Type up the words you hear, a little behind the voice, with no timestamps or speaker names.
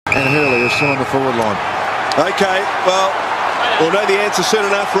and Hurley are still on the forward line. Okay, well, we'll know the answer soon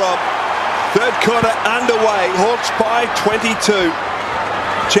enough, Rob. Third quarter underway. Hawks by 22.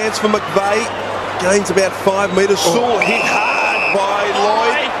 Chance for McVeigh. Gains about 5 metres. Sewell hit hard by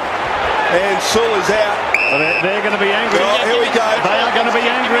Lloyd. And Sewell is out. They're going to be angry. Oh, here we go. They are going to be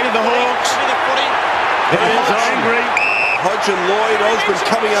angry, the Hawks. It is angry. Hodge and Lloyd. Osborne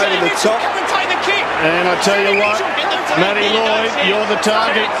coming over the top. And I tell you what, Matty Lloyd, you're the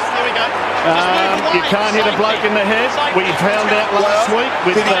target. You can't hit a bloke in the head. We found out last week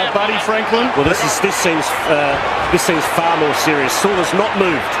with Buddy Franklin. Well, this seems far more serious. Sewell has not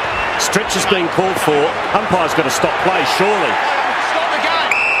moved. Stretch is being called for. Umpire's got to stop play, surely.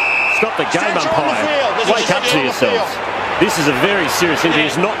 Stop the game, umpire. Wake up to yourselves. This is a very serious injury.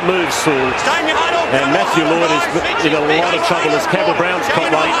 He's not moved, Sewell. And Matthew Lloyd is in a lot of trouble as Campbell Brown's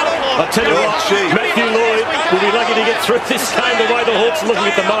caught late. I tell you what, Matthew Lloyd will be lucky to get through this game the way the Hawks are looking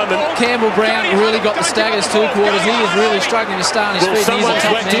at the moment. Campbell Brown really got the staggers 2 quarters. He is really struggling to stay on his feet. Someone's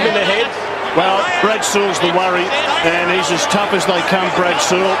whacked him in the head. Well, Brad Sewell's the worry, and he's as tough as they come, Brad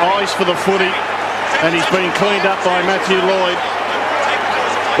Sewell. Eyes for the footy, and he's been cleaned up by Matthew Lloyd.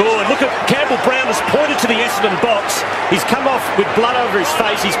 Oh, and look at Campbell Brown has pointed to the Essendon box. He's come off with blood over his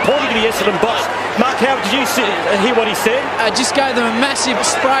face. He's pointing to the Essendon box. Mark, how did you hear what he said? Just gave them a massive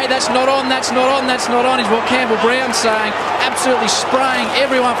spray. That's not on, that's not on, that's not on, is what Campbell Brown's saying. Absolutely spraying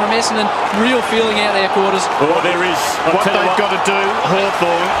everyone from Essendon. Real feeling out their quarters. Oh, there is. What they've got to do,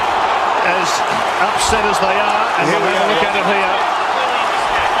 Hawthorn, as upset as they are, and we'll have a look at it here.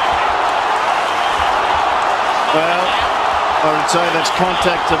 Well, I would say that's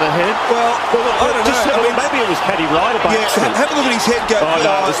contact to the head. Well, I don't know. I mean, maybe it was Paddy Ryder by accident. Have a look at his head go. Oh,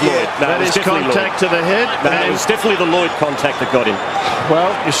 no, it was Lloyd. No, that is contact to the head. No, it was definitely the Lloyd contact that got him.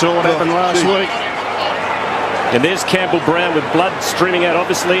 Well, you saw what happened last week. And there's Campbell Brown with blood streaming out,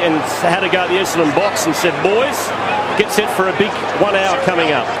 obviously, and had to go to the Essendon box and said, boys, get set for a big 1 hour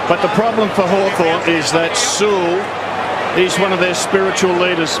coming up. But the problem for Hawthorn is that Sewell is one of their spiritual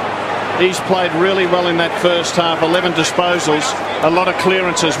leaders. He's played really well in that first half, 11 disposals, a lot of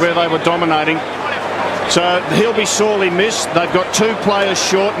clearances where they were dominating. So he'll be sorely missed. They've got 2 players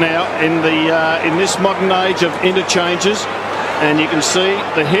short now in this modern age of interchanges, and you can see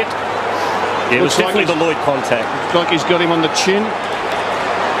the hit. It was definitely the Lloyd contact. Looks like he's got him on the chin.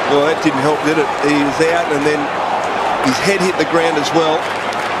 Well, that didn't help, did it? He was out, and then his head hit the ground as well.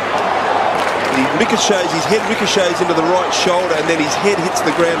 His head ricochets into the right shoulder, and then his head hits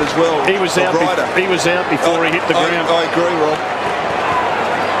the ground as well. He was out. He was out before he hit the ground. I agree, Rob.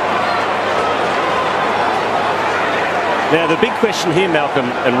 Now, the big question here, Malcolm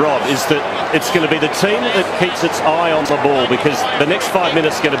and Rob, is that it's going to be the team that keeps its eye on the ball, because the next 5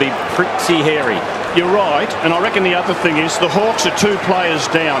 minutes are going to be pretty hairy. You're right, and I reckon the other thing is the Hawks are 2 players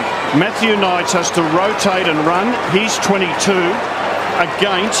down. Matthew Knights has to rotate and run. He's 22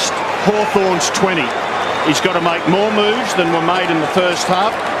 against Hawthorn's 20. He's got to make more moves than were made in the first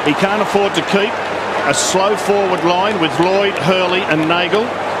half. He can't afford to keep a slow forward line with Lloyd, Hurley and Nagel.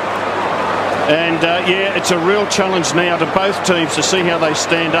 And yeah, it's a real challenge now to both teams to see how they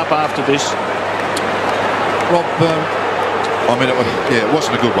stand up after this. Rob, I mean, it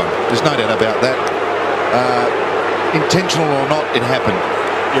wasn't a good one. There's no doubt about that. Intentional or not, it happened.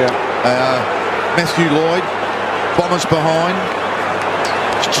 Yeah. Matthew Lloyd, Bombers behind,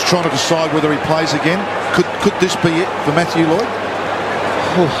 just trying to decide whether he plays again. Could this be it for Matthew Lloyd?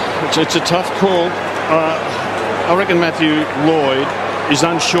 It's a tough call. I reckon Matthew Lloyd is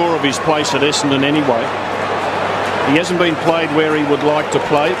unsure of his place at Essendon anyway. He hasn't been played where he would like to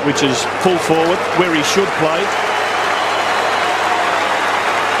play, which is full forward, where he should play.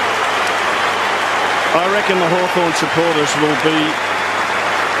 I reckon the Hawthorn supporters will be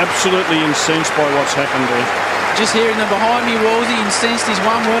absolutely incensed by what's happened there. Just hearing them behind me, Wolsey, incensed is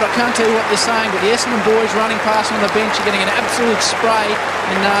one word. I can't tell you what they're saying, but the Essendon boys running past on the bench are getting an absolute spray,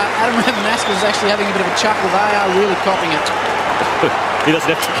 and Adam Ravenaskel is actually having a bit of a chuckle. They are really copping it. He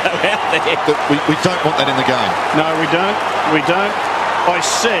doesn't have to go out there. But we don't want that in the game. No, we don't. We don't. I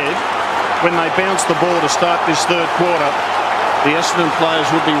said when they bounced the ball to start this third quarter, the Essendon players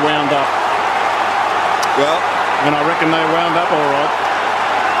would be wound up. Well, and I reckon they wound up all right.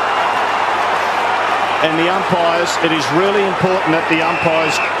 And the umpires, it is really important that the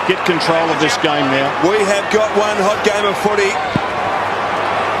umpires get control of this game now. We have got one hot game of footy.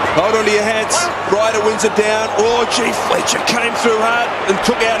 Hold on to your hats. Ryder wins it down. Oh, gee, Fletcher came through hard and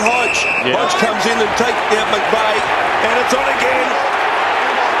took out Hodge. Yeah. Hodge comes in and takes out McVeigh, and it's on again.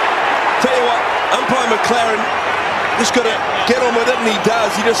 Tell you what, umpire McLaren just got to get on with it, and he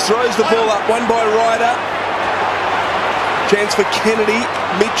does. He just throws the ball up. One by Ryder. Chance for Kennedy.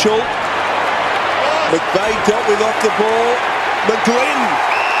 Mitchell. McVeigh dealt with off the ball. McGlynn.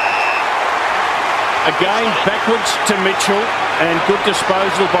 Again, backwards to Mitchell, and good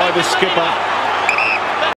disposal by the skipper.